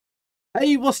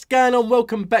Hey, what's going on?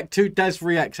 Welcome back to Daz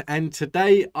Reacts, and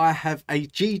today I have a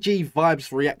Gigi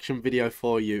Vibes reaction video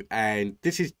for you. And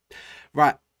this is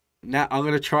right now. I'm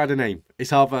gonna try the name.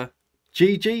 It's either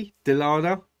Gigi,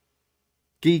 Lana,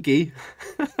 Gigi.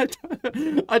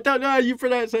 I don't know how you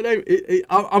pronounce her name.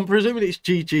 I'm presuming it's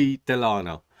Gigi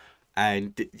Lana.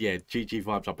 And yeah, Gigi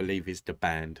Vibes, I believe, is the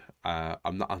band.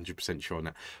 I'm not 100% sure on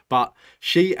that. But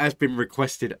she has been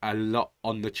requested a lot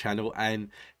on the channel, and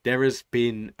there has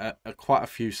been quite a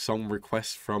few song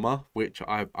requests from her, which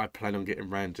I plan on getting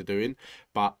round to doing.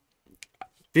 But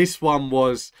this one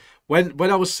was, when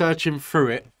I was searching through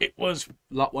it, it was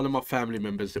like one of my family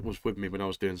members that was with me when I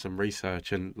was doing some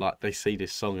research, and like they see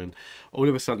this song and all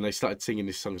of a sudden they started singing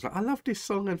this song. It's like, I love this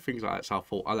song and things like that. So I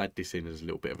thought I'll add this in as a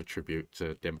little bit of a tribute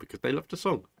to them because they love the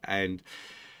song. And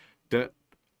the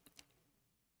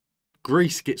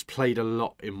Grease gets played a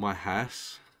lot in my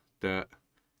house. That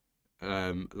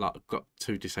like I've got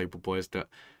two disabled boys that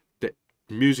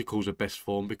musicals are best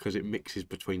form because it mixes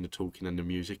between the talking and the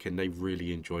music, and they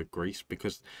really enjoy Grease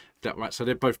because that, right, so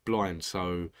they're both blind,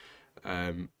 so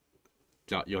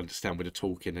like you understand with the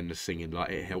talking and the singing, like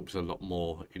it helps a lot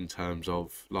more in terms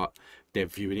of like their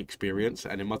viewing experience.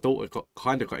 And then my daughter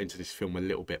kind of got into this film a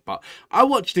little bit, but I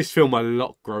watched this film a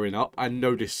lot growing up. I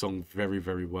know this song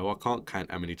very well. I can't count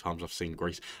how many times I've seen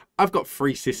Grease. I've got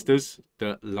three sisters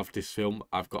that love this film.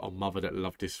 I've got a mother that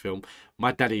loved this film.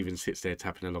 My dad even sits there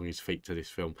tapping along his feet to this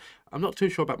film. I'm not too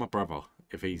sure about my brother,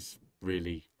 if he's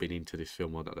really been into this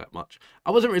film or not that much.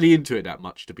 I wasn't really into it that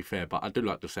much, to be fair, but I do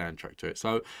like the soundtrack to it.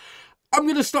 So I'm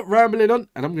going to stop rambling on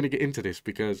and I'm going to get into this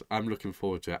because I'm looking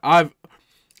forward to it.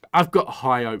 I've got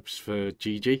high hopes for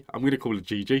Gigi. I'm going to call her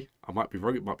Gigi. I might be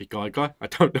wrong. It might be Guy. I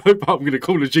don't know, but I'm going to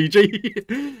call her Gigi.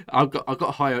 I've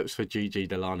got high hopes for Gigi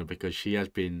Lana because she has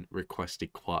been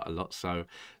requested quite a lot. So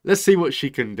let's see what she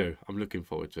can do. I'm looking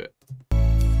forward to it.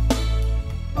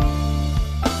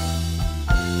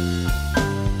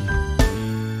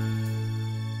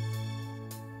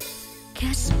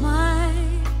 Guess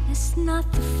mine is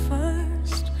not the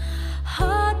first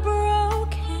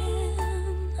heartbroken.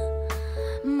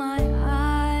 My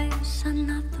eyes are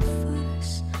not the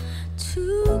first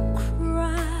to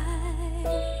cry.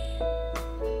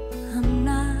 I'm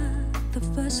not the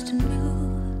first to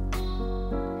know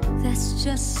there's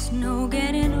just no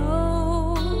getting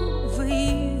over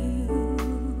you.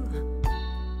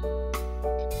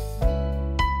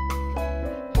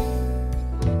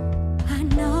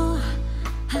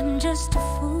 I'm just a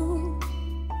fool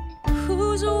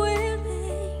who's willing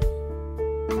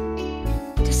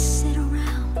to sit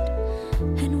around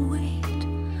and wait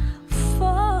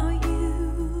for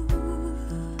you.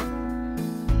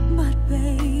 But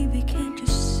baby, can't you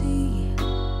see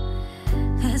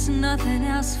there's nothing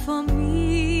else for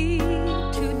me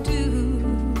to do?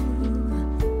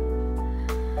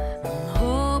 I'm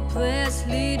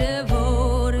hopelessly devoted.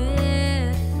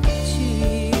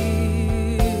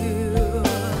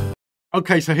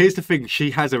 Okay, so here's the thing.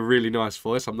 She has a really nice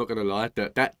voice. I'm not going to lie.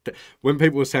 That when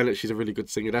people were saying that she's a really good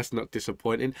singer, that's not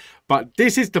disappointing. But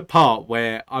this is the part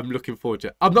where I'm looking forward to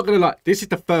it. I'm not going to lie. This is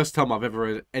the first time I've ever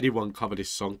heard anyone cover this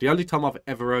song. The only time I've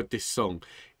ever heard this song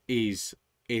is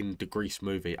in the Grease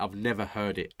movie. I've never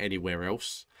heard it anywhere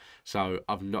else. So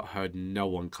I've not heard no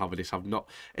one cover this. I've not,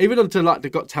 even onto like the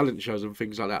Got Talent shows and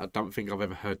things like that, I don't think I've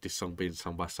ever heard this song being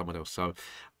sung by someone else. So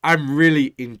I'm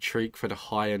really intrigued for the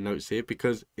higher notes here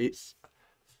because it's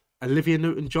Olivia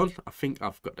Newton-John. I think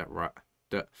I've got that right.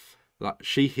 That like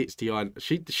she hits the eye.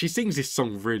 She sings this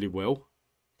song really well.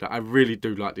 That I really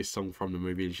do like this song from the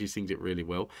movie, and she sings it really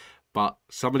well. But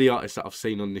some of the artists that I've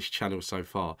seen on this channel so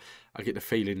far, I get the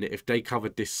feeling that if they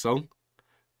covered this song,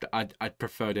 that I'd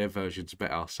prefer their versions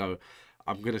better. So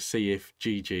I'm gonna see if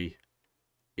Gigi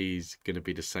is gonna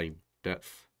be the same. That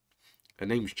her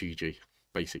name's Gigi.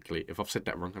 Basically, if I've said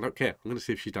that wrong, I don't care. I'm going to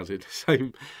see if she does it the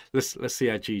same. Let's see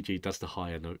how Gigi does the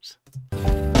higher notes. But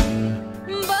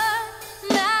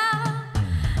now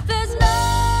there's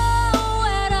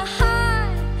nowhere to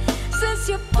hide since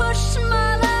you pushed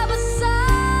my love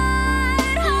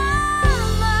aside.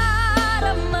 I'm out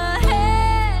of my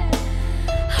head,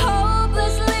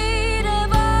 hopelessly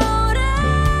devoted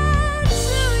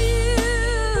to you.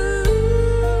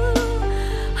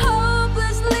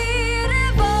 Hopelessly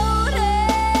devoted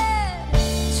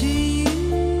to you.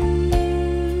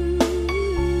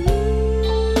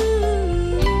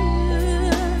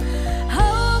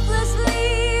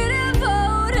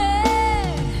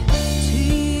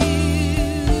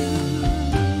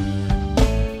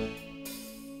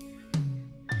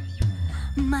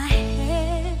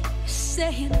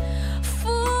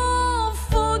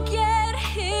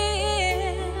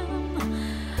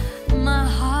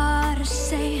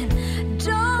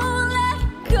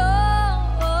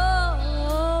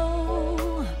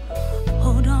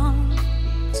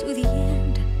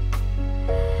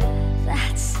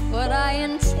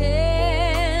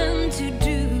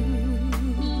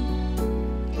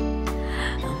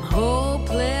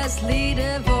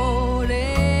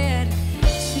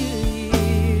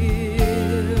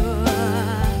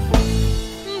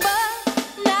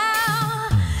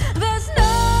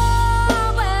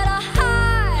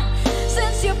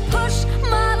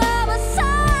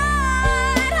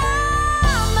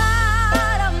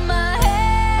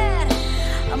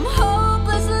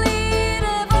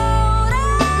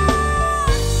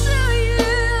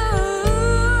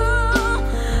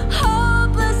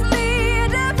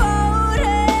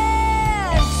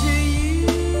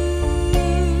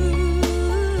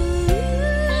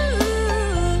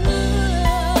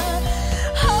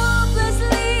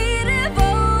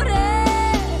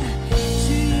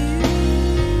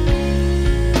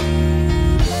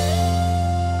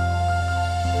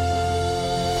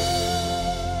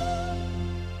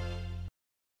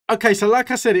 Okay, so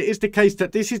like I said, it is the case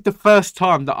that this is the first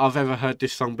time that I've ever heard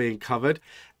this song being covered,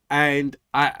 and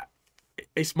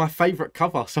it's my favourite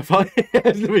cover so far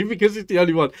because it's the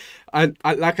only one. And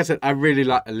like I said, I really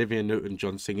like Olivia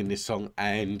Newton-John singing this song,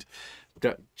 and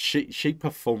that she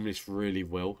performed this really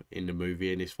well in the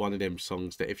movie. And it's one of them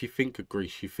songs that if you think of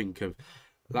Grease, you think of,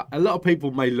 like, a lot of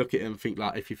people may look at it and think,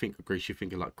 like, if you think of Grease, you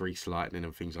think of like Grease Lightning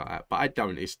and things like that. But I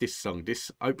don't. It's this song. This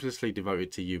Hopelessly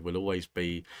Devoted to You will always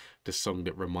be the song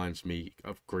that reminds me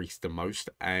of Grease the most.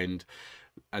 And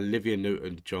Olivia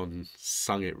Newton-John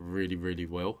sung it really, really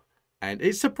well. And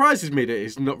it surprises me that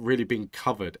it's not really been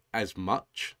covered as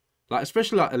much. Like,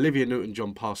 especially like Olivia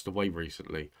Newton-John passed away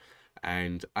recently,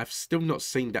 and I've still not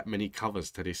seen that many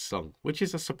covers to this song, which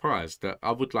is a surprise. That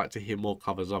I would like to hear more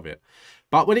covers of it.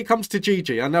 But when it comes to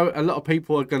Gigi, I know a lot of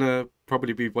people are gonna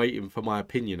probably be waiting for my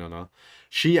opinion on her.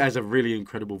 She has a really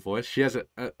incredible voice. She has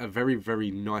a very,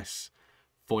 very nice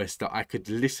voice that I could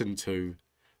listen to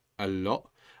a lot.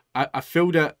 I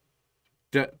feel that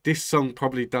this song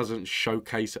probably doesn't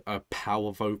showcase her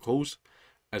power vocals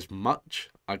as much.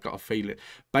 I got a feeling,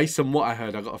 based on what I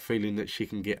heard, I got a feeling that she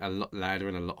can get a lot louder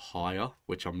and a lot higher,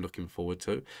 which I'm looking forward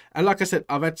to. And like I said,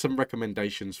 I've had some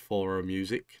recommendations for her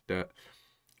music that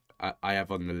I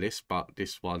have on the list, but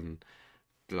this one,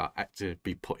 like, had to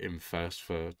be put in first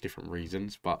for different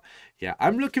reasons. But yeah,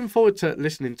 I'm looking forward to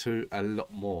listening to a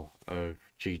lot more of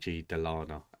Gigi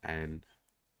Delana, and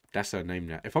that's her name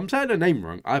now. If I'm saying her name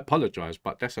wrong, I apologise,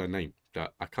 but that's her name.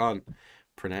 That I can't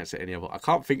pronounce it any other. I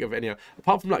can't think of any other,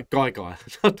 apart from like Guy.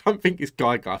 I don't think it's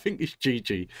Guy. I think it's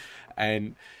Gigi.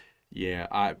 And yeah,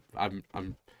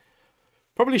 I'm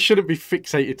probably shouldn't be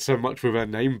fixated so much with her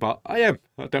name, but I am.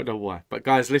 I don't know why. But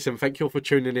guys, listen, thank you all for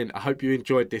tuning in. I hope you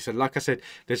enjoyed this. And like I said,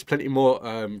 there's plenty more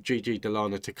Gigi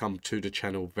Delana to come to the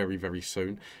channel very, very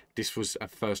soon. This was a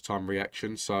first time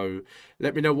reaction. So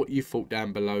let me know what you thought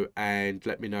down below, and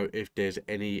let me know if there's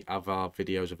any other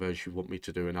videos of hers you want me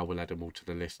to do, and I will add them all to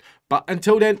the list. But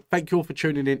until then, thank you all for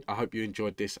tuning in. I hope you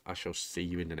enjoyed this. I shall see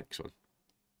you in the next one.